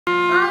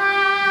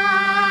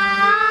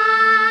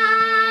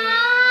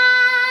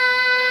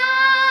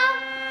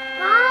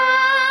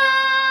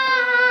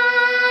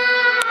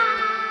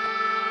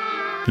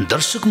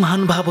दर्शक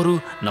महानुभावहरू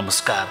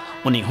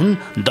नमस्कार। उनी हुन्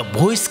द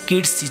भोइस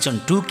किड्स सिजन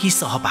 2 की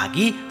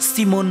सहभागी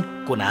सिमोन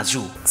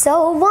कोनाजु।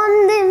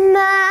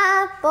 चौबन्दीमा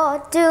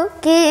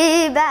पटुकी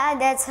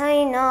बाधा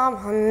छैन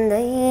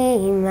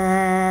भन्दैमा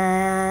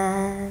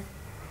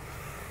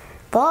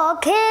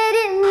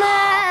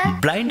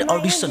ब्लाइन्ड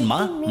अडिसनमा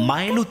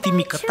मायालु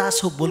तिमी कता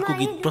छौ बोलको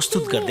गीत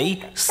प्रस्तुत गर्दै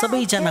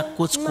सबैजना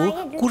कोचको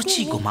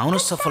कुर्ची घुमाउन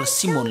सफल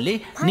सिमोनले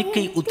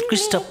निकै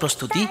उत्कृष्ट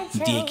प्रस्तुति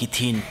दिएकी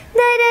थिइन्।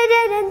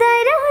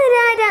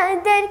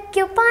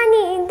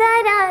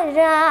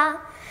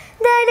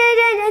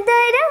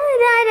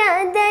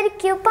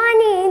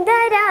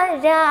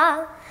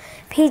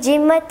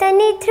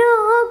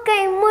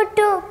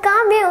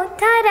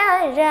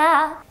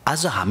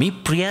 आज हामी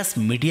प्रयास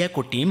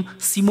मिडियाको टिम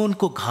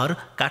सिमोनको घर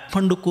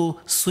काठमाडौँको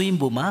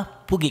स्वयम्भूमा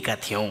पुगेका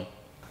थियौं।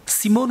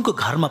 सिमोनको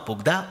घरमा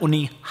पुग्दा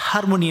उनी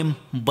हार्मोनियम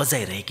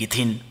बजाइरहेकी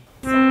थिइन्।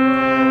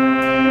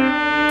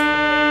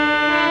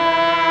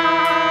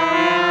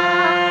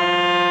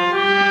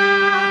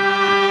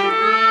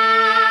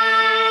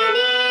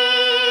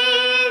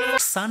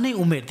 सानै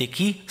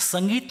उमेरदेखि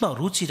संगीतमा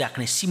रुचि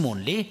राख्ने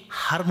सिमोनले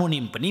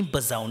हार्मोनियम पनि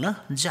बजाउन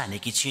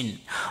जानेकी छिन्।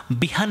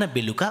 बिहान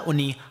बेलुका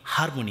उनी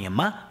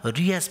हार्मोनियममा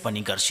रियाज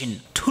पनि गर्छिन्।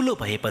 ठुलो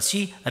भएपछि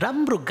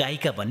राम्रो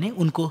गायिका बन्ने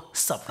उनको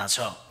सपना छ।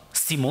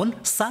 सिमोन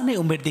सानै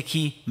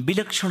उमेरदेखि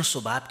विलक्षण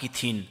स्वभावकी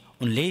थिइन्।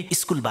 उनले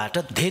स्कुलबाट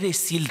धेरै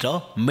सिल र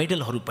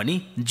मेडलहरू पनि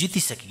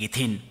जितिसकेकी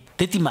थिइन्।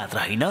 त्यति मात्र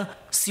होइन,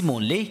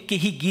 सिमोनले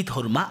केही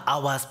गीतहरूमा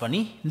आवाज पनि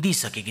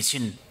दिइसकेकी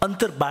छिन्।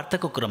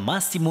 अन्तर्वार्ताको क्रममा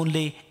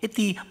सिमोनले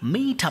यति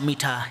मीठा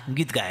मीठा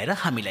गीत गाएर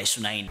हामीलाई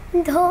सुनाइन्।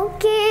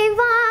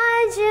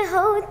 धोकेबाज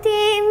हौ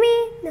तिमी,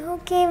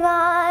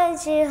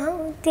 धोकेबाज हौ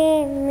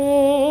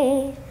तिमी,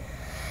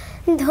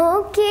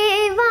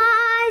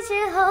 धोकेबाज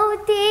हौ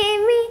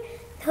तिमी,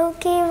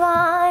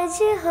 धोकेबाज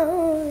हौ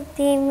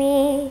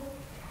तिमी,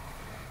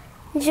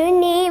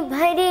 जुनी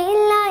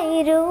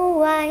भरिलाई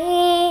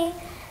रुवाई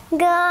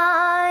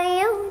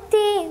गायौ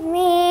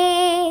तिमी,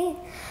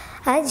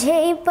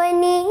 अझै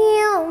पनि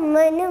यो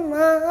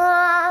मनमा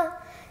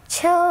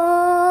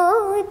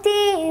छौ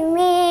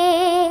तिमी,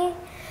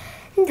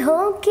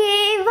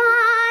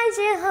 धोकेबाज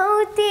हौ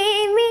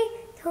तिमी,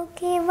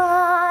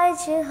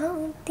 धोकेबाज हौ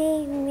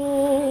तिमी।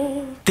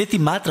 त्यति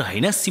मात्र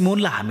होइन,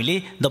 सिमोनलाई हामीले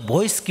द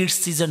भोइस किड्स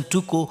सिजन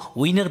 2 को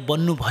विनर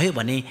बन्नुभयो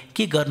भने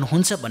के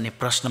गर्नुहुन्छ भन्ने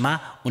प्रश्नमा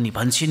उनी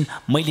भन्छन्,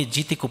 मैले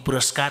जितेको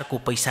पुरस्कारको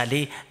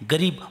पैसाले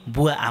गरिब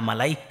बुवा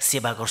आमालाई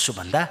सेवा गर्छु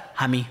भन्दा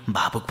हामी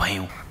भावुक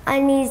भयौँ।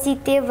 अनि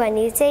जित्यो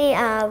भने चाहिँ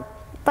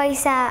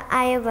पैसा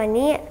आयो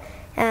भने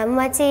म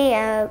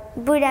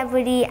चाहिँ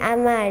बुढाबुढी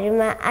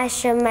आमाहरूमा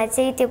आश्रममा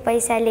चाहिँ त्यो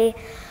पैसाले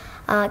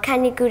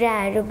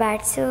खानेकुराहरू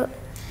बाँड्छु।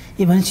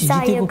 ए भनेपछि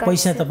जितेको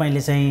पैसा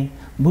तपाईले चाहिँ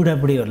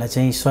बुढाबुढीहरूलाई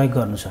चाहिँ सहयोग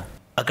गर्नु छ।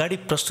 अगाडि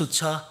प्रस्तुत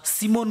छ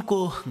सिमोनको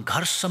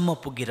घरसम्म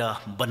पुगेर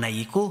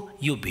बनाइएको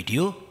यो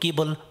भिडियो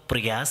केवल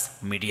प्रयास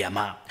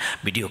मिडियामा।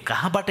 भिडियो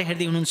कहाँबाट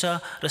हेर्दै हुनुहुन्छ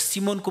र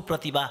सिमोनको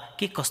प्रतिभा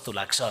के कस्तो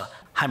लाग्छ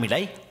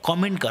हामीलाई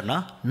कमेन्ट गर्न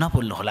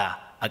नभुल्नुहोला।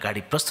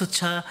 अगाडि प्रस्तुत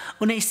छ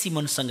उनै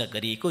सिमोनसँग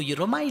गरिएको यो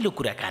रमाइलो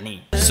कुराकानी।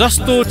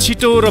 सस्तो,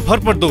 छिटो र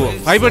भरपर्दो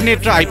फाइबर नेट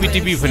र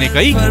आइपीटीभी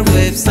भनेकै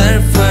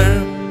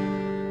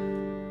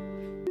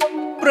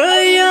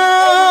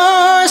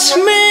प्रयास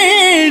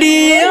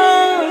मिडिया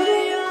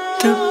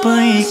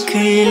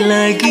तपाईकै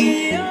लागि,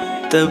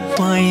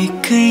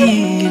 तपाईकै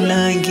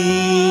लागि।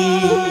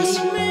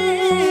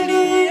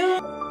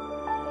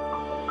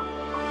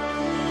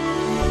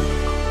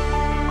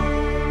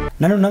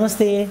 नानु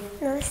नमस्ते।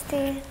 नमस्ते।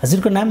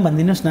 हजुरको नाम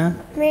भनिदिनुहोस् न।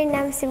 मेरो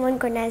नाम सिमोन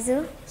कोनाजु।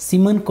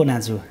 सिमोन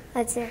कोनाजु।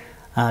 हजुर।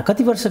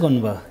 कति वर्षको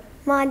हुनुभयो?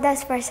 म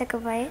 10 वर्षको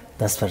भएँ।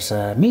 10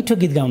 वर्ष। मिठो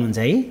गीत गाउनुहुन्छ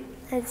है?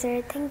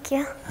 हजुर, थ्याङ्क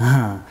यू।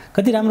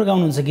 कति राम्रो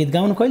गाउनुहुन्छ गीत।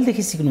 गाउनु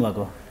कहिलेदेखि सिक्नु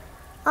भएको?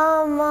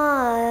 म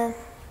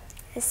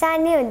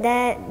सानै हुँदा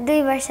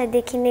 2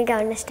 वर्षदेखि नै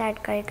गाउन स्टार्ट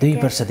गरेको थिएँ।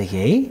 2 वर्षदेखि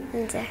है?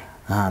 हजुर।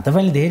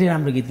 तपाईँले धेरै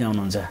राम्रो गीत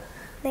गाउनुहुन्छ।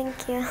 Thank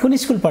you. कुन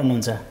स्कुल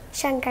पढ्नुहुन्छ?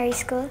 शङ्कर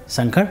स्कुल।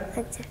 शङ्कर?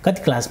 हजुर। कति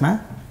क्लासमा?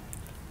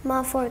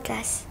 म 4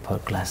 क्लास। 4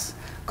 क्लास।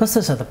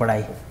 कस्तो छ त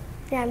पढाइ?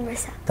 राम्रो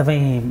छ।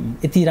 तपाईँ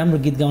यति राम्रो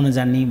गीत गाउन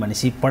जान्ने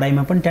भनेपछि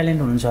पढाइमा पनि ट्यालेन्ट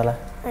हुनुहुन्छ होला?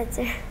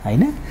 हजुर।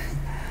 होइन?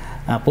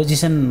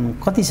 पोजिसन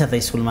कति छ त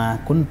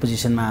स्कुलमा? कुन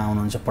पोजिसनमा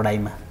आउनुहुन्छ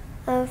पढाइमा?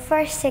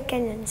 फर्स्ट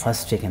सेकेन्ड हुन्छ।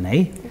 फर्स्ट सेकेन्ड है?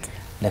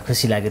 ल,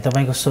 खुसी लाग्यो।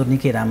 तपाईँको स्वर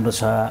निकै राम्रो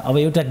छ। अब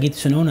एउटा गीत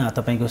सुनौँ न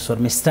तपाईँको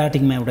स्वरमा।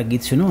 स्टार्टिङमा एउटा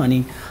गीत सुनौँ अनि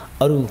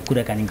अरू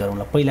कुराकानी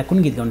गरौँला। पहिला कुन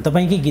गीत गाउनु?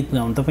 तपाईँकै गीत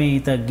गाउनु।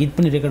 तपाईँ त गीत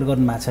पनि रेकर्ड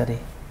गर्नुभएको छ अरे?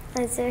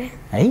 हजुर।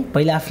 है?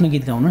 पहिला आफ्नो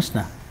गीत गाउनुहोस्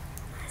न।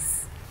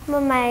 म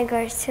माया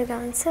गर्छु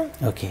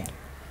गाउँछु। ओके।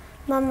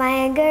 म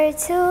माया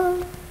गर्छु,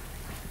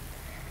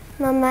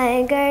 म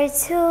माया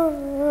गर्छु,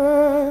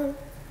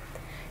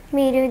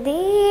 मेरो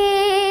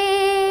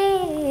देश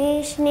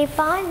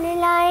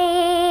नेपाललाई,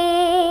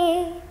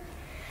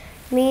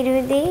 मेरो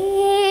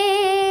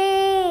देश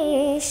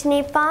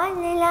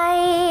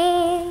नेपाललाई,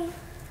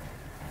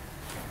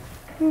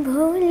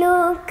 भुलो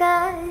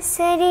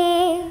कसरी,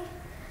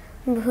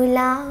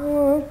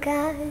 भुलाऊ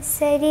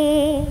कसरी,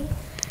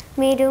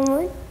 मेरो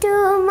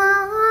मुटुमा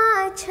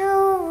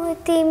छौ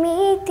तिमी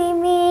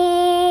तिमी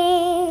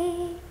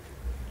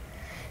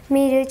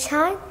मेरो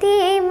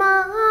छातीमा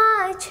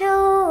छौ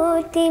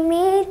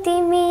तिमी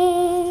तिमी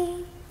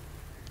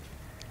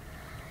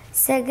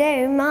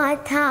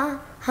सगरमाथा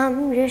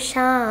हाम्रो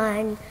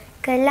शान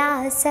कला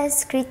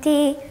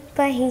संस्कृति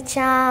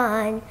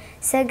पहिचान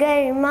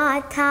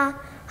सगरमाथा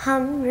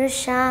हाम्रो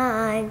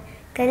शान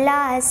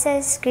कला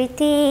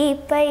संस्कृति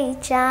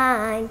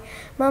पहिचान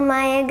म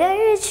माया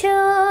गर्छु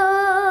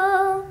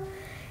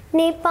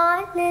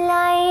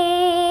नेपाललाई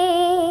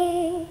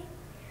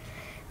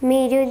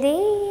मेरो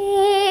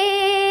देश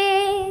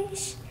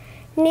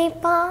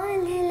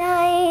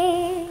नेपाललाई।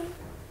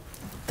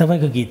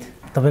 तपाईको गीत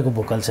तपाईको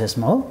भोकल छ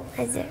यसमा हो?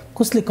 हजुर।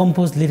 कसले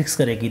कम्पोज लिरिक्स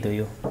गरे गीत हो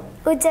यो?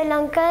 उज्जवल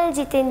uncle,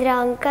 Jitendra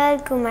uncle,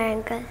 Kumar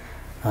uncle.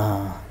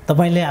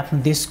 तपाईले आफ्नो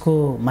देशको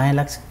माया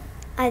लाग्छ?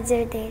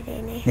 हजुर, धेरै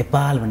नै।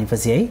 नेपाल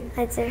भनेपछि है?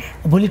 हजुर।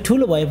 भोलि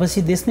ठुलो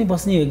भएपछि देशमै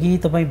बस्ने हो कि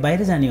तपाईँ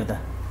बाहिर जाने हो त?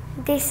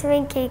 देशमै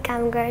केही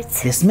काम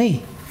गर्छु। देशमै?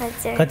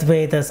 हजुर। कतिपय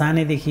त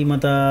सानैदेखि म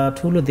त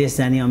ठुलो देश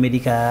जाने,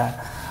 अमेरिका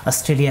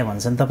अस्ट्रेलिया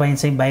भन्छन्, तपाईँ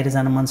चाहिँ बाहिर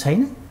जान मन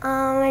छैन?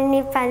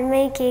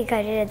 नेपालमै केही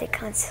गरेर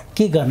देखाउँछु।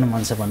 के गर्न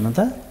मन छ भन्नु त?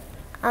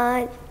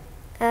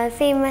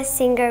 फेमस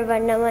सिङ्गर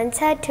बन्न मन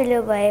छ।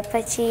 ठुलो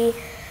भएपछि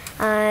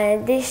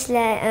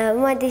देशलाई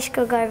म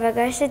देशको गर्व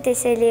गर्छु,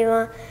 त्यसैले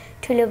म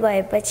ठुलो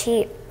भएपछि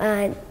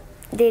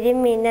धेरै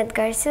मेहनत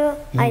गर्छु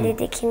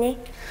अहिलेदेखि नै।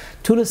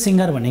 ठुलो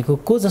सिङ्गर भनेको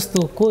को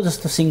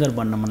जस्तो सिङ्गर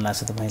बन्न मन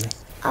लाग्छ तपाईँलाई?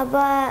 अब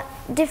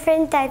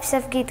डिफ्रेन्ट टाइप्स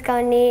अफ गीत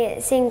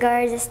गाउने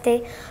सिङ्गर, जस्तै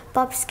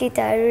पप्स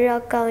गीतहरू,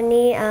 रक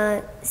गाउने,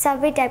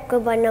 सबै टाइपको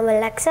बन्न मन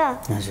लाग्छ।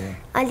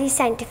 अलि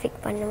साइन्टिफिक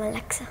बन्न मन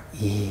लाग्छ।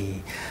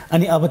 ए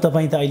अनि अब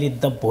तपाईँ त अहिले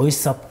the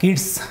voice of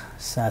kids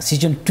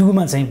season 2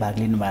 मा चाहिँ भाग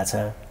लिनु भएको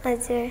छ।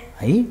 हजुर।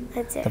 है?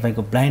 हजुर।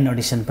 तपाईँको ब्लाइन्ड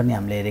अडिसन पनि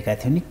हामीले हेरेका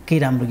थियौँ, निकै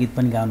राम्रो गीत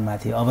पनि गाउनु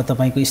भएको थियो। अब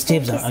तपाईँको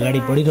स्टेप्स अगाडि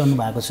बढिरहनु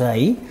भएको छ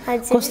है?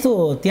 कस्तो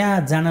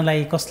त्यहाँ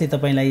जानलाई कसले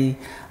तपाईँलाई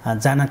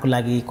जानको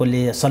लागि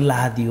कसले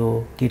सल्लाह दियो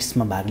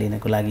किड्समा भाग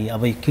लिनको लागि?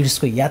 अब यो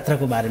किड्सको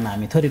यात्राको बारेमा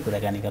हामी थोरै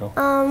कुराकानी गरौँ।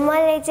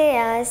 मलाई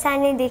चाहिँ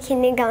सानैदेखि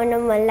नै गाउन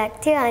मन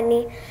लाग्थ्यो, अनि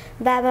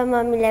बाबा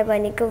मम्मीलाई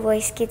भनेको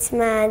भोइस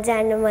किड्समा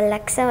जानु मन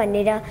लाग्छ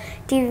भनेर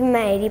टिभीमा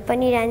हेरि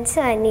पनि रहन्छु,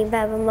 अनि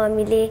बाबा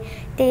मम्मीले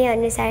त्यही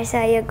अनुसार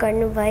सहयोग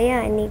गर्नुभयो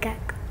अनि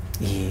गएको।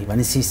 ए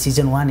भनेपछि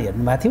सिजन 1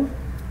 हेर्नु भएको थियो?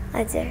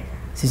 हजुर।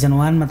 सिजन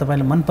 1 मा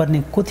तपाईँलाई मनपर्ने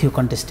को थियो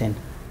कन्टेस्टेन्ट?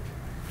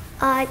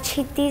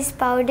 क्षितिज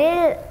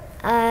पौडेल,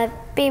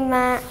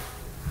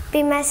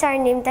 पेमा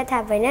सरनेम त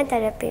थाहा भएन,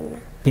 तर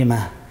पेमा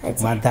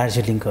उहाँ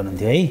दार्जिलिङको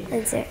हुनुहुन्थ्यो है?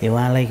 ए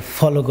उहाँलाई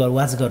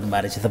वाच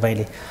गर्नुभएको रहेछ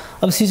तपाईँले।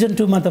 अब सिजन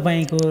 2 मा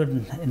तपाईँको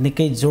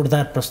निकै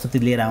जोरदार प्रस्तुति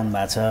लिएर आउनु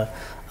भएको छ।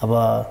 अब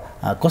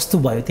कस्तो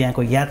भयो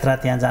त्यहाँको यात्रा?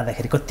 त्यहाँ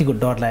जाँदाखेरि कतिको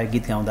डर लाग्यो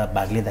गीत गाउँदा,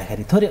 भाग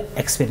लिँदाखेरि? थोरै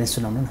एक्सपिरियन्स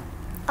सुनाउनु न।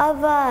 अब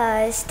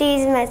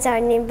स्टेजमा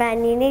चढ्ने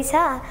बानी नै छ,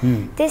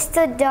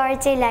 त्यस्तो डर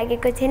चाहिँ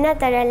लागेको थिएन,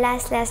 तर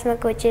लास्टमा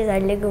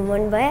कोचेसहरूले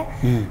घुमाउनु भयो,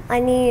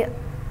 अनि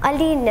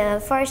अलि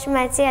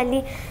फर्स्टमा चाहिँ अलि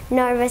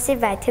नर्भसै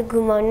भएको थियो,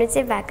 घुमाउनु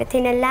चाहिँ भएको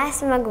थिएन,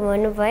 लास्टमा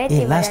घुमाउनु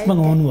भयो। लास्टमा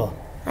घुमाउनु भयो?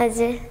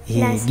 हजुर।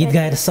 गीत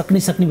गाएर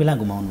सक्ने बेला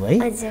घुमाउनु भयो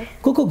है? हजुर।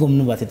 को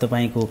घुम्नु भएको थियो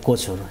तपाईँको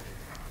कोचहरू?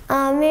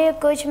 मेरो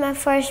कोचमा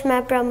फर्स्टमा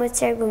प्रमोद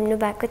सर घुम्नु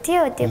भएको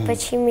थियो,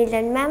 त्यसपछि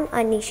मिलन म्याम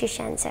अनि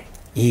सुशान्त सर।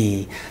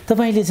 ए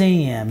तपाईँले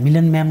चाहिँ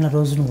मिलन म्यामलाई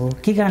रोज्नुभयो?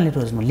 के कारणले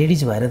रोज्नु?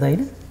 लेडिज भएर त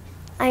होइन?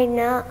 होइन,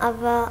 अब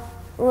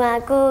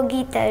उहाँको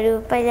गीतहरू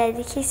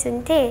पहिलादेखि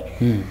सुन्थेँ,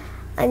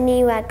 अनि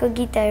उहाँको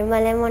गीतहरू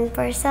मलाई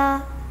मनपर्छ,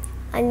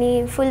 अनि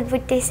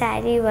फुलबुट्टे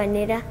साडी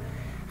भनेर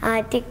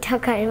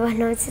टिकटकहरू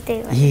बनाउँछु,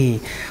 त्यही भएर। ए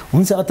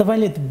हुन्छ।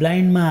 तपाईँले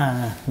ब्लाइन्डमा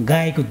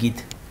गाएको गीत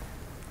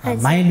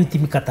मायालु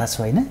तिमी कता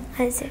छौ होइन?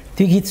 हजुर।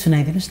 त्यो गीत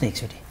सुनाइदिनुहोस् न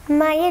एकचोटि।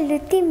 मायालु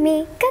तिमी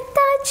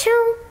कता छौ,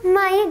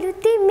 मायालु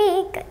तिमी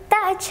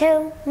कता छौ,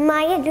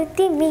 मायालु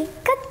तिमी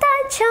कता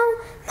छौ,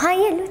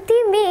 मायालु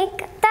तिमी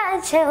कता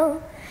छौ,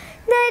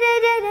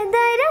 दररर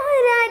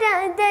दरररा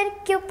दर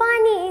क्यों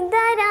पानी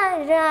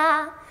दरारा,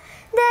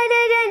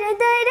 दररर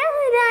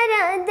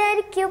दरररा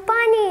दर क्यों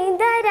पानी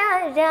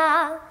दरारा,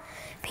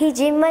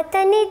 भिजे मत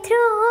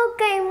निथ्रो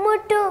कै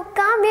मुटु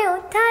काम्यो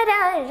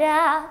थरारा,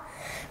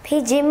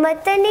 भिजे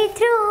मत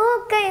निथ्रो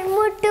कै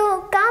मुटु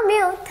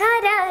काम्यो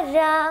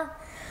थरारा,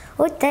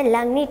 उता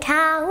लाग्ने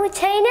ठाउँ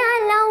छैन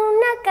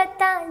लाउन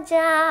कता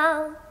जाऊ,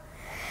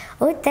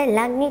 उता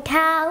लाग्ने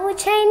ठाउँ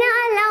छैन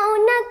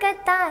लाउन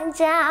कता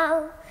जाऊ,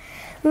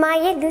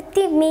 मायालु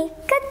तिमी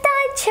कता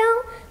छौ,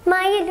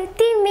 मायालु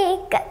तिमी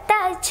कता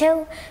छौ,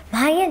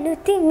 मायालु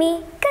तिमी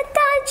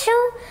कता छौ,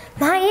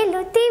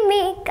 मायालु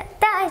तिमी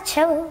कता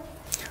छौ।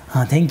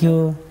 Thank you.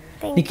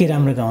 निकै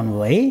राम्रो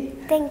गाउनुभयो है?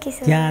 Thank you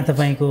so much. त्यहाँ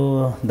तपाईँको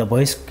द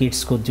भोइस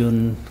किड्सको जुन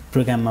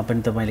प्रोग्राममा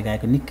पनि तपाईँले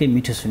गाएको निकै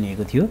मिठो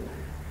सुनिएको थियो।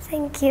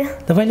 Thank you.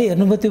 तपाईँले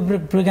हेर्नुभयो त्यो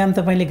प्रोग्राम?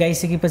 तपाईँले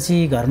गाइसकेपछि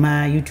घरमा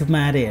युट्युबमा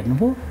आएर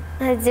हेर्नुभयो?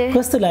 हजुर।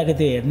 कस्तो लाग्यो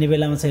त्यो हेर्ने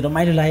बेलामा? चाहिँ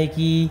रमाइलो लाग्यो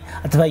कि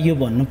अथवा यो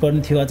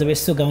भन्नुपर्ने थियो, अथवा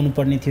यस्तो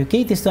गाउनुपर्ने थियो,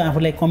 केही त्यस्तो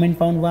आफूलाई कमेन्ट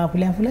पाउनुभयो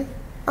आफूलाई?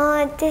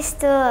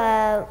 त्यस्तो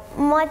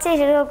म चाहिँ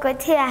रोएको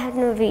थिएँ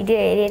आफ्नो भिडियो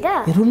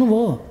हेरेर।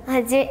 रुनुभयो?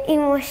 हजुर,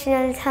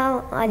 इमोसनल छ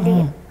अलि,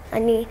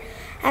 अनि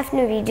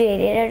आफ्नो भिडियो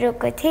हेरेर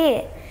रोएको थिएँ,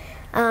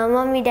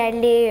 मम्मी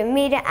ड्याडीले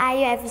मेरो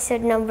आयो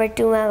एपिसोड नम्बर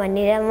 2 मा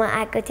भनेर म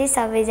आएको थिएँ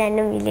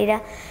सबैजना मिलेर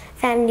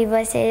फ्यामिली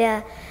बसेर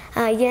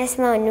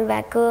यसमा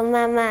हुनुभएको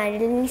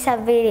मामाहरूले नि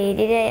सबैले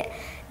हेरेर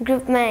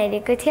ग्रुपमा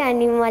हेरेको थियो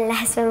अनि म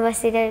लास्टमा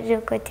बसेर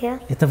रोएको थियो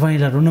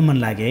तपाईँलाई रुन मन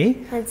लाग्यो है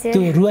हजुर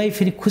त्यो रुवाई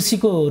फेरि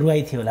खुसीको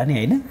रुवाई थियो होला नि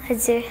हैन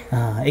हजुर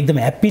एकदम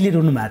ह्याप्पीली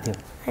रुनु भएको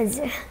थियो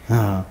हजुर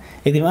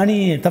एकदम अनि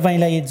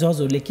तपाईँलाई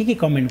जजहरूले के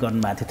कमेन्ट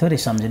गर्नुभएको थियो थोरै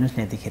सम्झिनुहोस्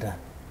न यतिखेर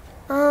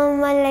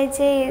मलाई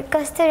चाहिँ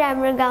कस्तो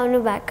राम्रो गाउनु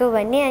भएको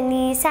भने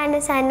अनि सानो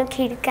सानो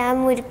खिड्का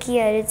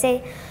मुर्कीहरू चाहिँ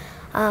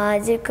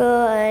हजुरको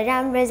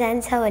राम्रो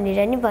जान्छ भनेर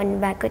नि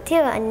भन्नुभएको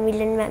थियो अनि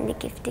मिलन म्यामले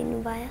गिफ्ट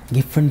दिनुभयो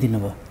गिफ्ट पनि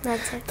दिनुभयो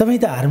हजुर तपाईँ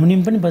त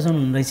हार्मोनियम पनि बजाउनु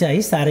हुँदो रहेछ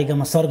है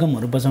सारेगामा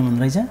सरगमहरू बजाउनु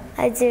हुँदो रहेछ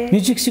हजुर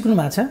म्युजिक सिक्नु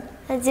भएको छ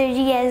हजुर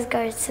रियाज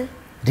गर्छु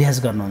रियाज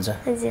गर्नुहुन्छ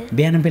हजुर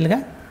बिहान बेलुका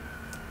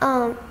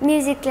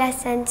म्युजिक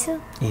क्लास जान्छु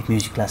ए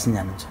म्युजिक क्लास पनि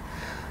जानुहुन्छ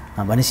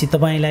भनेपछि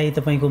तपाईँलाई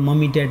तपाईँको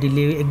मम्मी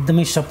ड्याडीले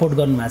एकदमै सपोर्ट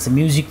गर्नुभएको छ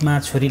म्युजिकमा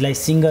छोरीलाई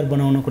सिङ्गर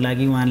बनाउनको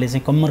लागि उहाँले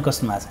चाहिँ कम्मर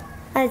कस्नु भएको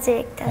छ हजुर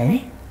एकदमै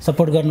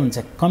सपोर्ट गर्नुहुन्छ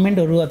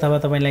कमेन्टहरू अथवा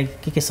तपाईँलाई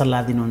के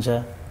सल्लाह दिनुहुन्छ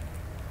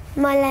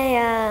मलाई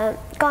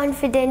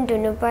कन्फिडेन्ट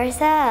हुनुपर्छ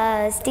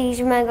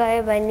स्टेजमा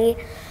गयो भने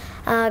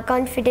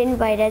कन्फिडेन्ट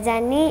भएर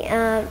जाने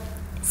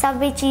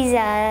सबै चिज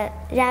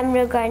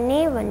राम्रो गर्ने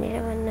भनेर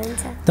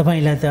भन्नुहुन्छ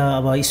तपाईँलाई त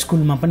अब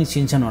स्कुलमा पनि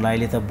चिन्छन् होला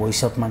अहिले त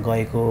भोइस अपमा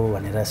गएको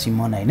भनेर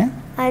सिमन होइन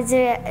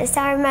हजुर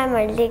सर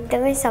म्यामहरूले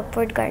एकदमै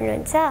सपोर्ट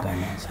गर्नुहुन्छ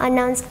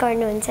अनाउन्स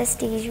गर्नुहुन्छ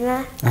स्टेजमा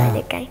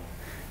कहिलेकाहीँ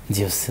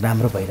जियोस्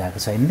राम्रो भइरहेको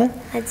छ होइन त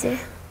हजुर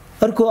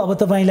अर्को अब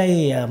तपाईँलाई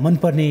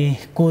मनपर्ने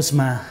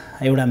कोचमा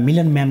एउटा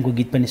मिलन म्यामको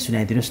गीत पनि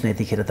सुनाइदिनुहोस् न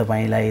यतिखेर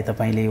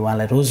तपाईँले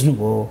उहाँलाई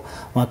रोज्नुभयो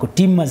उहाँको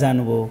टिममा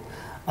जानुभयो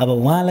अब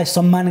उहाँलाई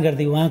सम्मान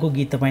गर्दै उहाँको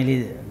गीत तपाईँले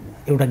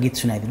एउटा गीत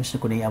सुनाइदिनुहोस् न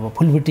कुनै अब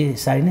फुलबुट्टे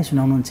साडी नै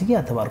सुनाउनुहुन्छ कि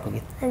अथवा अर्को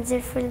गीत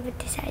हजुर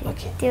फुलबुट्टे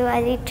साडी त्यो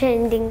अलि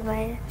ट्रेन्डिङ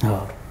भयो हो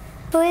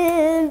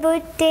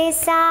फुलबुट्टे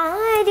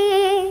साडी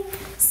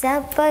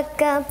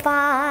सपक्क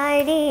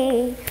पारी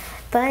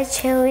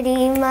पछौरी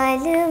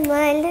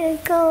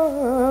मलमलको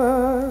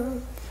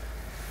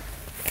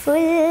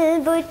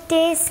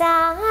फुलबुट्टे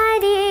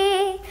साडी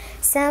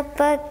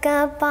सपक्क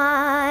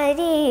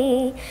पारी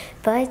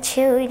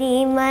पछौरी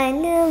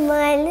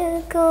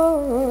मलमलको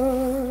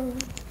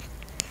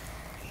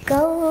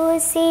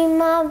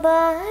कौसीमा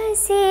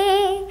बसे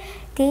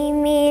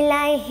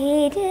तिमीलाई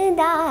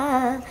हेर्दा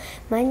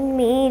मन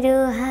मेरो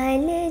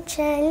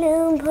हलचल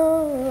भो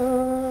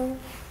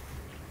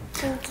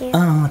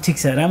ठिक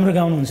छ राम्रो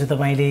गाउनुहुन्छ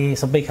तपाईँले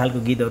सबै खालको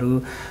गीतहरू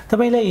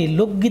तपाईँलाई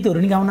लोकगीतहरू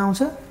नि गाउन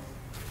आउँछ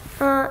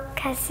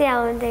खासै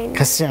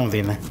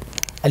आउँदैन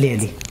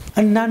अलिअलि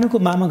अनि नानुको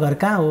मामा घर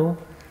कहाँ हो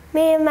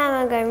मेरो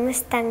मामा घर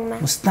मुस्ताङमा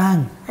मुस्ताङ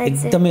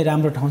एकदमै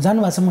राम्रो ठाउँ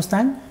जानुभएको छ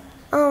मुस्ताङ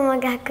म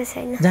गएको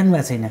छैन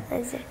जानुभएको छैन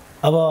हजुर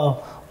अब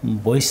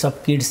भोइस अफ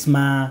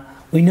किड्समा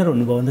विनर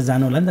हुनुभयो भने त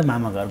जानु होला नि त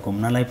मामा घर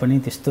घुम्नलाई पनि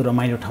त्यस्तो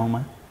रमाइलो ठाउँमा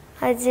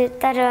हजुर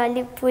तर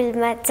अलि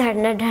पुलमा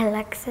चढ्न डर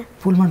लाग्छ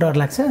पुलमा डर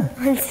लाग्छ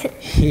हजुर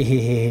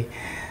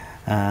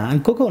अनि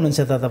को हुनुहुन्छ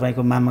त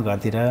तपाईँको मामा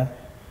घरतिर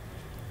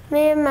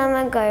मेरो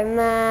मामा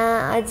घरमा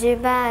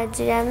हजुरबा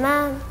हजुरआमा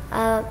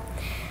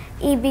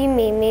इबी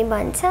मेमे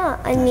भन्छ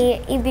अनि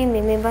इबी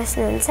मेमे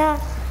बस्नुहुन्छ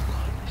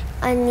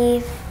अनि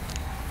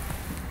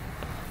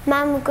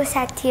मामुको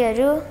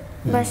साथीहरू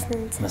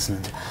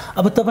बस्नुहुन्छ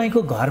अब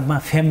तपाईँको घरमा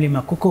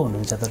फ्यामिलीमा को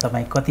हुनुहुन्छ त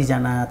तपाईँ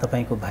कतिजना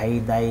तपाईँको भाइ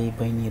दाइ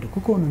बहिनीहरू को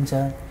हुनुहुन्छ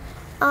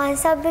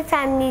सबै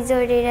फ्यामिली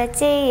जोडेर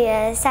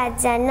चाहिँ 7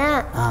 जना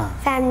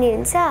फ्यामिली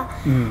हुन्छ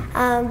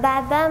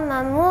बाबा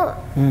मामु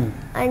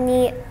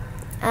अनि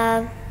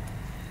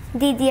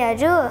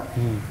दिदीहरू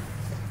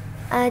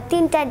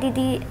तीनटा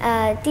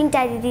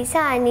दिदी छ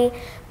अनि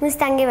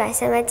मुस्ताङ्गे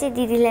भाषामा चाहिँ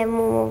दिदीलाई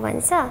मोमो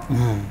भन्छ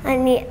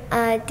अनि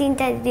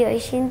 3टा दिदी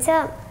होइसिन्छ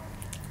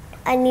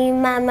अनि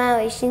मामा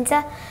होइसिन्छ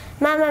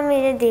मामा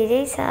मेरो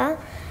धेरै छ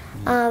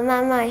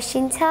मामा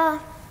होइसिन्छ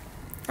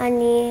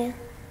अनि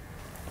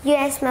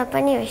युएसमा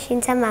पनि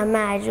होइसिन्छ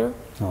मामाहरू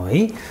हो है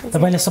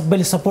तपाईँलाई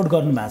सबैले सपोर्ट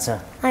गर्नु भएको छ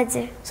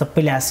हजुर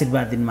सबैले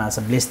आशीर्वाद दिनुभएको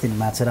छ ब्लेस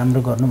दिनुभएको छ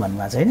राम्रो गर्नु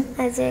भन्नुभएको छ होइन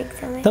हजुर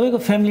एकदमै तपाईँको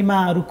फ्यामिलीमा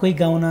अरू कोही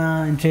गाउन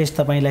इन्ट्रेस्ट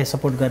तपाईँलाई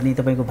सपोर्ट गर्ने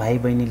तपाईँको भाइ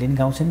बहिनीले नि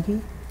गाउँछन् कि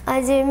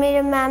हजुर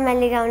मेरो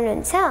मामाले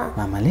गाउनुहुन्छ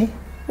मामाले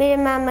मेरो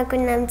मामाको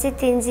नाम चाहिँ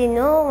तेन्जिन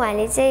हो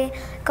उहाँले चाहिँ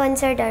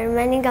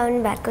कन्सर्टहरूमा नि गाउनु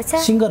भएको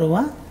छ सिङ्गर हो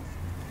उहाँ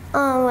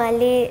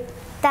उहाँले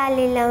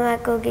ताले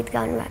लामाको गीत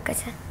गाउनु भएको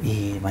छ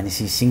ए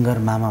भनेपछि सिङ्गर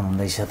मामा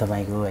हुँदैछ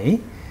तपाईँको है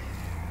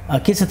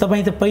के छ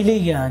तपाईँ त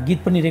पहिल्यै गीत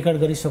पनि रेकर्ड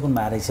गरिसक्नु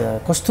भएको रहेछ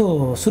कस्तो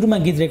सुरुमा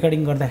गीत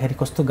रेकर्डिङ गर्दाखेरि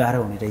कस्तो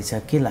गाह्रो हुने रहेछ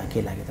के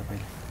लाग्यो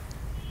तपाईँलाई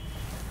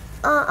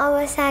अब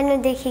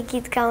सानोदेखि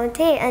गीत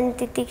गाउँथेँ अनि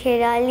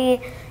त्यतिखेर अलि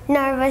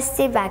नर्भस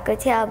चाहिँ भएको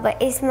थियो अब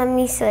यसमा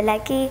मिस होला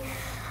कि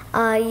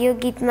यो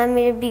गीतमा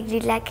मेरो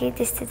बिग्रिला कि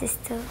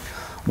त्यस्तो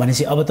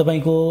भनेपछि अब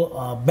तपाईँको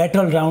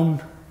ब्याटल राउन्ड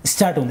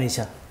स्टार्ट हुँदैछ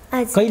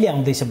कहिले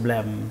आउँदैछ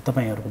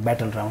तपाईँहरूको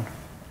ब्याटल राउन्ड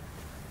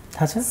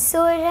थाहा छ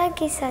 16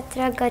 कि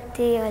 17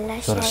 गते होला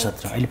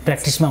 16-17 अहिले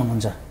प्र्याक्टिसमा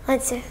हुनुहुन्छ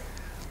हजुर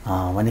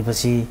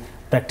भनेपछि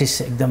प्र्याक्टिस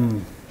एकदम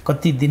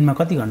कति दिनमा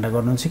कति घन्टा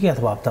गर्नुहुन्छ कि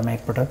अथवा हप्तामा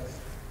एकपटक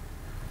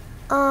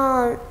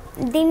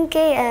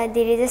दिनकै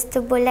धेरै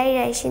जस्तो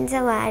बोलाइरहेछिन्छ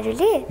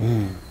उहाँहरूले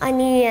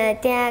अनि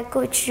त्यहाँ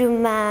कोच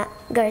रुममा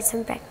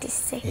गर्छौँ प्र्याक्टिस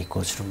चाहिँ ए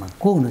कोच रुममा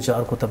को हुनुहुन्छ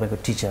अर्को तपाईँको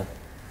टिचर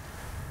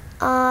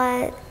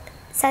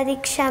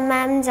सदीक्षा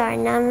म्याम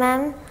झर्ना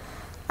म्याम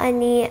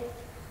अनि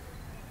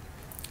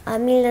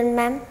मिलन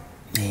म्याम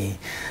ए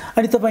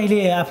अनि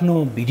तपाईँले आफ्नो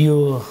भिडियो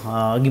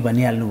अघि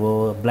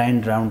भनिहाल्नुभयो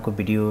ब्लाइन्ड राउन्डको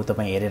भिडियो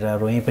तपाईँ हेरेर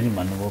रोएँ पनि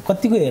भन्नुभयो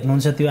कतिको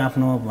हेर्नुहुन्छ त्यो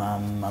आफ्नो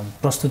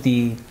प्रस्तुति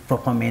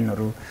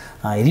पर्फर्मेन्सहरू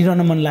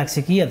हेरिरहन मन लाग्छ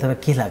कि अथवा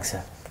के लाग्छ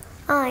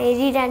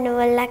हेरिरहनु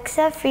मन लाग्छ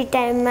फ्री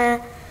टाइममा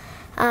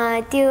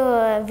त्यो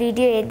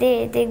भिडियो हेर्दै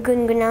हेर्दै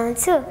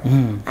गुनगुनाउँछु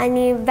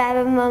अनि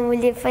बाबा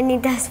मम्मीले पनि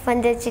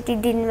 10-15 चोटि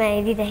दिनमा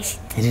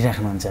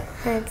हेरिराख्नुहुन्छ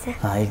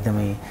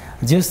एकदमै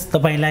जस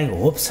तपाईँलाई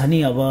होप छ नि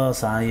अब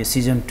यो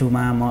सिजन 2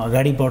 मा म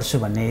अगाडि बढ्छु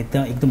भन्ने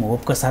एकदम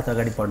होपका साथ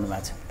अगाडि बढ्नु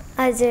भएको छ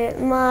हजुर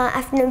म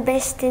आफ्नो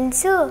बेस्ट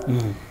दिन्छु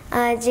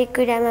जे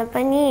कुरामा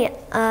पनि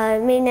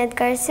मेहनत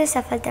गर्छु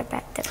सफलता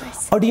प्राप्त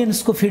गर्छु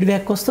अडियन्सको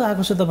फिडब्याक कस्तो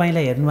आएको छ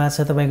तपाईँलाई हेर्नु भएको छ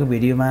तपाईँको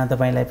भिडियोमा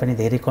तपाईँलाई पनि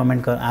धेरै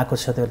कमेन्ट आएको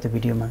छ त्यो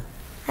भिडियोमा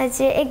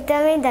हजुर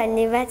एकदमै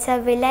धन्यवाद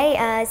सबैलाई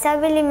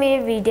सबैले मेरो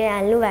भिडियो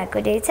हाल्नु भएको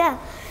रहेछ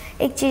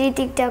एकचोटि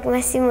टिकटकमा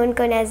सिमोन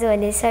कोनाजु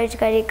भनेर सर्च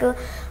गरेको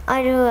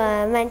अरू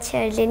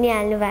मान्छेहरूले नि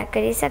हाल्नु भएको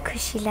रहेछ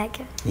खुसी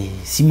लाग्यो ए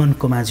सिमोन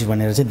कोनाजु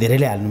भनेर चाहिँ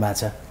धेरैले हाल्नु भएको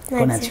छ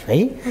कोनाजु है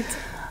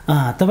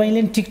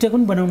तपाईँले टिकटक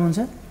पनि बनाउनुहुन्छ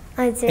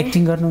हजुर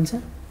एक्टिङ गर्नुहुन्छ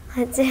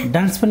हजुर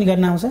डान्स पनि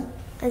गर्न आउँछ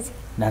हजुर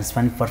डान्स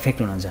पनि पर्फेक्ट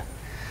हुनुहुन्छ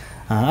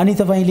अनि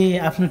तपाईँले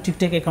आफ्नो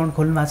टिकटक एकाउन्ट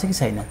खोल्नु भएको छ कि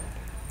छैन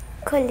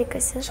खोलेको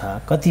छ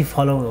कति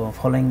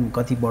फलोइङ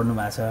कति बढ्नु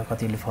भएको छ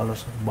कतिले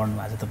फलोवर्स बढ्नु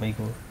भएको छ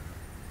तपाईँको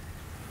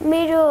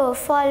मेरो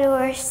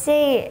फलोवर्स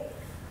चाहिँ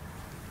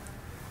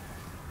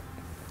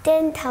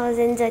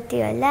 10,000 जति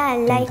होला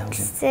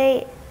लाइक्स चाहिँ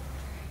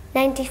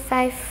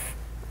 95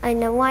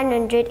 होइन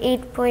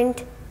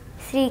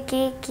 108.3K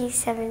कि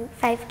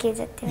 5K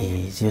जति ए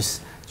जस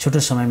छोटो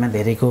समयमा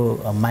धेरैको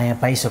माया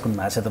पाइसक्नु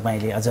भएको छ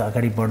तपाईँले अझ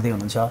अगाडि बढ्दै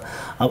हुनुहुन्छ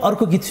अब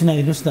अर्को गीत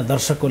सुनाइदिनुहोस् न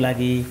दर्शकको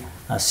लागि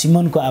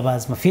सिमोनको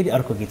आवाजमा फेरि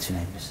अर्को गीत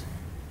सुनाइदिनुहोस्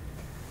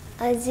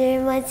हजुर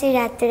म चाहिँ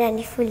रातो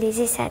रानी फुले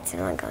चाहिँ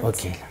साँच्चैमा गाउँछु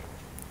ओके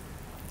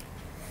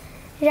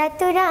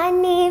रातो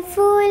रानी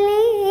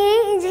फुले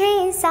झै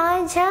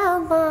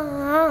साँझमा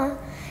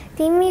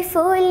तिमी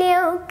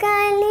फुल्यौ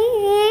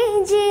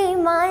कालीजी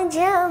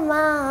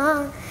माझमा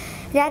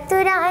रातो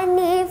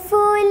रानी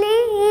फुले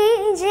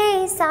झै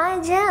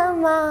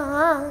साँझमा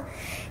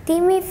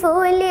तिमी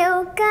फुल्यौ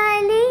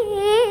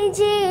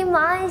कालीजी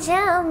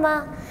माझमा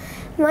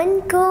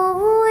मनको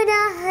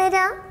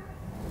रहरा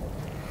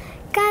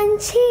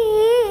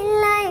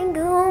कान्छीलाई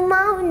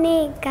घुमाउने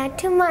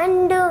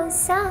काठमाडौँ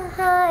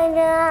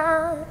सहारा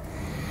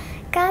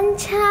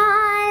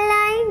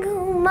कान्छालाई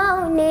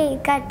घुमाउने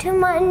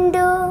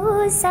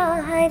काठमाडौँ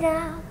सहारा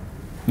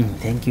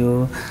थ्याङ्क यू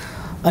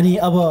अनि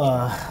अब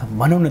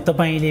भनौँ न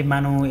तपाईँले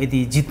मानौँ यदि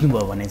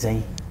जित्नुभयो भने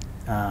चाहिँ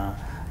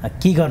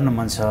के गर्न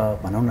मन छ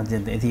भनौँ न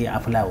यदि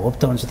आफूलाई होप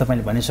त हुन्छ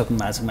तपाईँले भनिसक्नु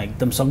भएको छ म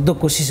एकदम सक्दो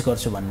कोसिस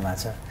गर्छु भन्नुभएको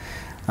छ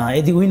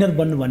यदि विनर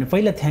बन्नु भने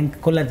पहिला थ्याङ्क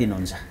कसलाई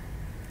दिनुहुन्छ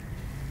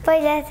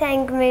पहिला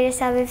थ्याङ्क मेरो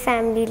सबै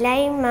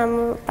फ्यामिलीलाई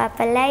मामु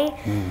पापालाई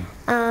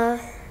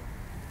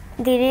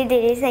धेरै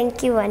धेरै थ्याङ्क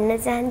यू भन्न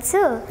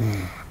चाहन्छु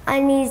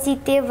अनि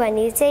जित्यो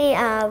भने चाहिँ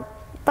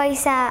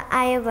पैसा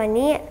आयो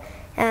भने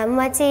म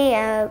चाहिँ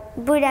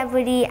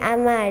बुढाबुढी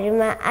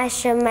आमाहरूमा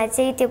आश्रममा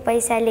चाहिँ त्यो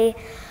पैसाले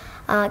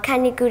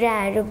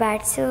खानेकुराहरू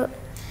बाँड्छु ए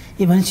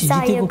भनेपछि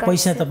जितेको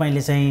पैसा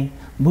तपाईँले चाहिँ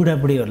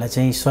बुढाबुढीहरूलाई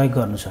चाहिँ सहयोग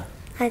गर्नु छ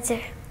हजुर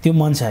त्यो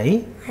मन छ है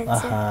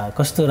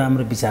कस्तो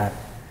राम्रो विचार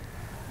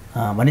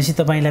भनेपछि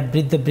तपाईँलाई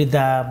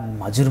वृद्धा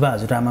हजुरबा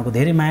हजुरआमाको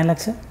धेरै माया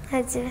लाग्छ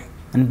हजुर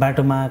अनि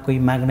बाटोमा कोही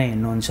माग्न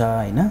हिँड्नुहुन्छ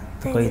होइन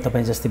कोही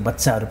तपाईँ जस्तै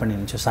बच्चाहरू पनि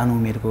हुनुहुन्छ सानो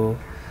उमेरको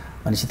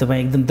भनेपछि तपाईँ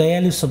एकदम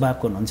दयालु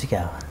स्वभावको हुनुहुन्छ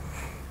क्या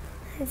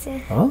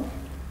हो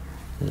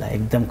ल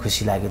एकदम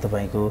खुसी लाग्यो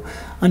तपाईँको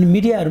अनि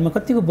मिडियाहरूमा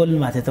कतिको बोल्नु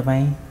भएको थियो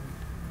तपाईँ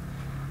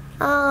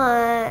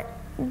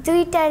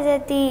 2टा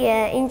जति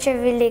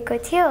इन्टरभ्यू लिएको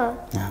थियो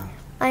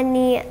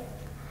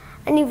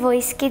अनि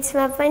भोइस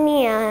किड्समा पनि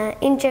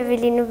इन्टरभ्यू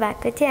लिनु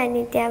भएको थियो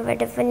अनि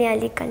त्यहाँबाट पनि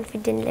अलिक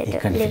कन्फिडेन्ट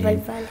लेभल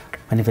बढेको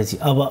भनेपछि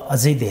अब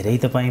अझै धेरै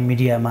तपाईँ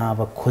मिडियामा अब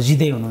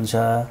खोजिँदै हुनुहुन्छ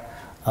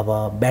अब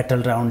ब्याटल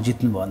राउन्ड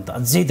जित्नुभयो भने त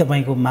अझै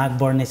तपाईँको माग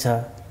बढ्नेछ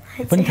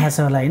पनि थाहा छ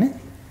होला होइन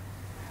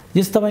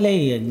जस तपाईँलाई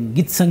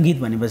गीत सङ्गीत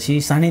भनेपछि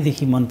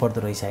सानैदेखि मन पर्दो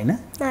रहेछ होइन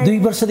 2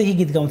 वर्षदेखि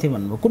गीत गाउँथे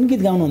भन्नुभयो कुन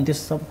गीत गाउनुहुन्थ्यो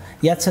सब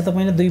याद छ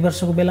तपाईँलाई 2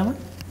 वर्षको बेलामा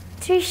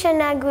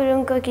त्रिशना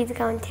गुरुङको गीत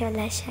गाउँथ्यो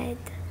होला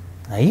सायद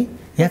है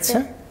याद छ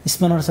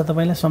स्मरण छ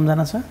तपाईँलाई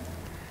सम्झना छ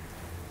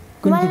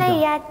मलाई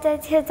याद त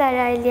थियो तर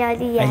अहिले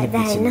अलि याद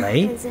आएन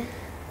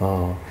हो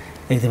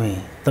एकदमै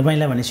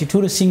तपाईँलाई भनेपछि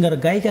ठुलो सिङ्गर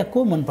गायिका को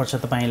मनपर्छ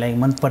तपाईँलाई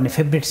मनपर्ने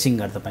फेभरेट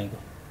सिङ्गर तपाईँको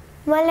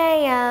मलाई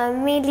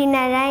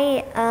मेलिना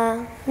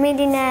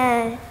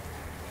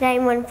राई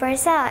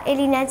मनपर्छ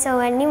एलिना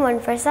चौहान नि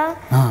मनपर्छ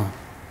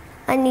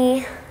अनि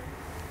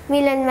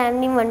मिलन म्याम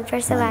नि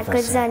मनपर्छ उहाँको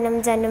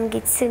जनम जनम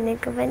गीत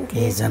सुनेको पनि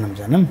थियो ए जनम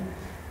जनम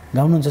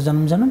गाउनुहुन्छ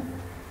जनम जनम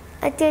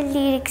त्यो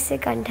लिरिक्स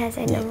चाहिँ कन्ठा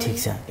छैन ठिक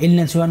छ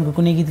एलिना चौहानको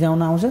कुनै गीत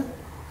गाउन आउँछ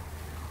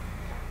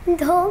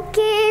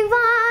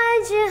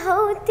धोखेबाज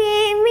हौ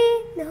तिमी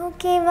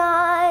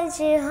धोखेबाज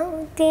हौ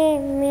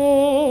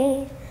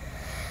तिमी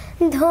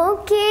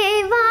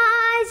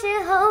धोखेबाज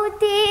हौ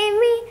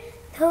तिमी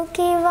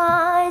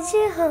धोखेबाज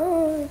हौ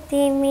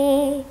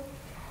तिमी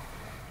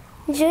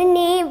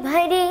जुनी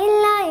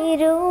भरिलाई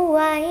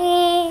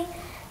रुवाई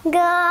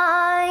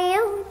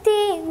गायौ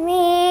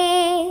तिमी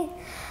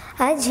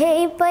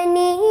अझै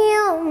पनि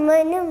यो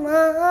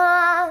मनमा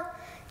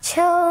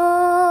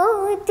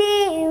छौ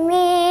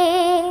तिमी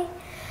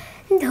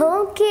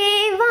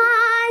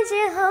धोखेबाज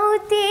हौ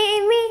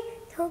तिमी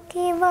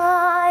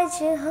धोखेबाज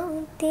हौ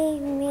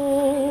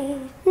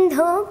तिमी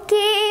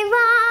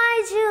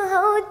धोखेबाज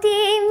हौ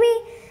तिमी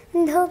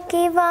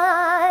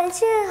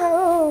धोखेबाज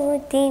हौ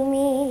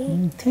तिमी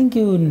थ्याङ्क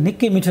यू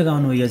निकै मिठो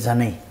गाउनु यो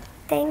झनै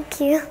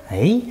थ्याङ्क यू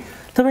है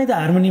तपाईँ त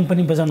हार्मोनियम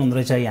पनि बजाउनु हुँदो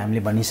रहेछ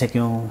हामीले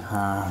भनिसक्यौँ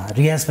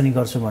रियाज पनि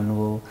गर्छु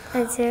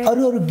भन्नुभयो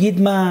अरू अरू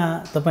गीतमा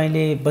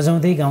तपाईँले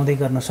बजाउँदै गाउँदै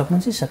गर्न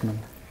सक्नुहुन्छ कि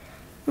सक्नुहुन्न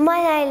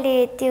मलाई अहिले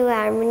त्यो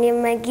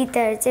हार्मोनियममा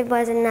गीतहरू चाहिँ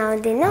बजाउन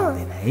आउँदैन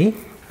है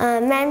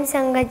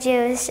म्यामसँग जे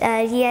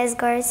रियाज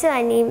गर्छु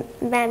अनि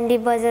म्यामले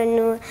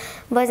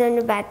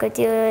बजाउनु भएको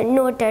त्यो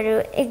नोटहरू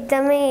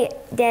एकदमै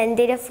ध्यान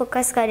दिएर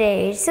फोकस गरेर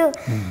हेर्छु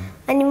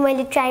अनि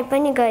मैले ट्राई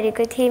पनि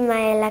गरेको थिएँ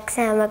माया लाग्छ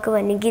आमाको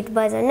भन्ने गीत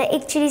बजाउन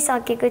एकचोटि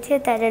सकेको थियो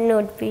तर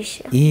नोट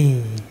बिर्स्यो ए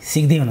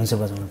सिक्दै हुनुहुन्छ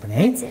बजाउनु पनि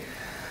है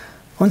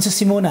हुन्छ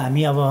सिमोन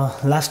हामी अब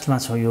लास्टमा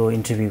छौँ यो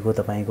इन्टरभ्यूको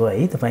तपाईँको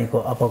है तपाईँको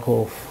अबको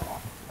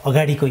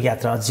अगाडिको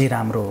यात्रा अझै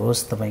राम्रो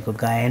होस् तपाईँको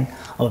गायन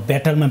अब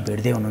ब्याटलमा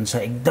भिड्दै हुनुहुन्छ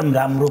एकदम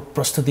राम्रो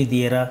प्रस्तुति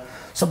दिएर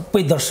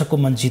सबै दर्शकको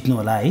मन जित्नु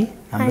होला है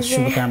हाम्रो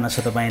शुभकामना छ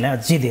तपाईँलाई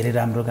अझै धेरै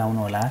राम्रो गाउनु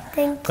होला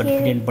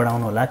कन्फिडेन्ट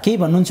बढाउनु होला केही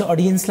भन्नुहुन्छ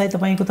अडियन्सलाई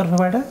तपाईँको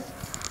तर्फबाट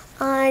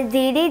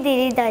धेरै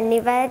धेरै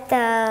धन्यवाद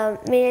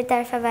मेरो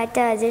तर्फबाट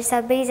हजुर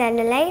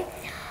सबैजनालाई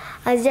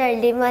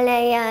हजुरहरूले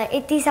मलाई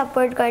यति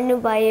सपोर्ट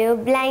गर्नुभयो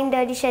ब्लाइन्ड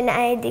अडिसन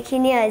आएदेखि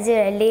नै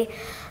हजुरहरूले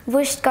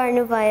बुस्ट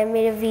गर्नुभयो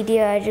मेरो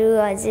भिडियोहरू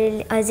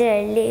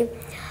हजुरहरूले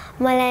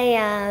मलाई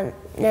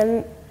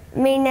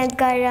मेहनत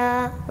गर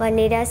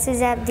भनेर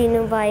सुझाव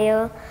दिनुभयो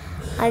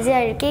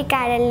हजुरहरूकै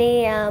कारणले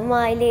म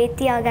अहिले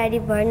यति अगाडि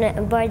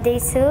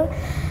बढ्दैछु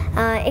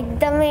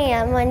एकदमै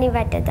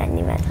मनैबाट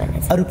धन्यवाद भन्न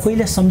चाहन्छु अरू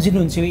कोहीलाई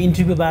सम्झिनुहुन्छ यो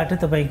इन्टरभ्यूबाट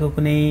तपाईँको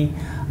कुनै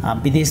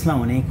विदेशमा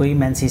हुने कोही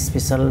मान्छे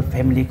स्पेसल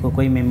फ्यामिलीको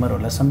कोही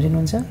मेम्बरहरूलाई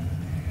सम्झिनुहुन्छ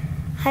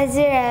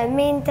हजुर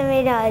मेन त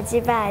मेरो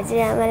हजुरबा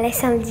हजुरआमालाई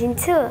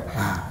सम्झिन्छु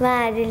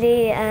उहाँहरूले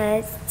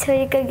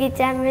छोरीको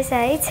गीत राम्रो छ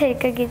है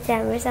छोरीको गीत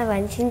राम्रो छ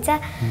भन्छिन्छ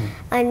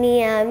अनि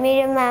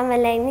मेरो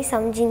मामालाई नि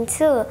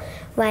सम्झिन्छु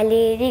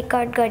उहाँले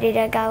रेकर्ड गरेर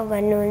गाऊ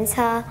भन्नुहुन्छ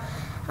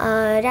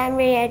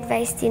राम्ररी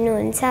एडभाइस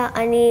दिनुहुन्छ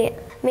अनि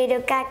मेरो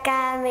काका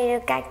मेरो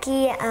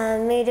काकी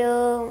मेरो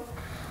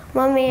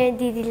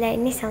दिदीलाई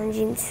नि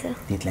सम्झिन्छु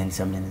दिदीलाई नि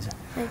सम्झिनुहुन्छ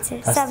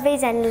हजुर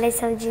सबैजनालाई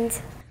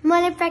सम्झिन्छु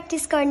मलाई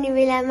प्र्याक्टिस गर्ने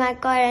बेलामा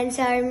करण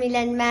सर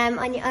मिलन म्याम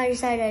अनि अरू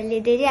सरहरूले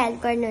धेरै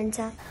हेल्प गर्नुहुन्छ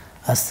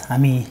हस्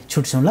हामी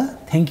छुट्छौँ ल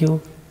थ्याङ्क यू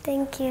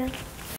थ्याङ्क यू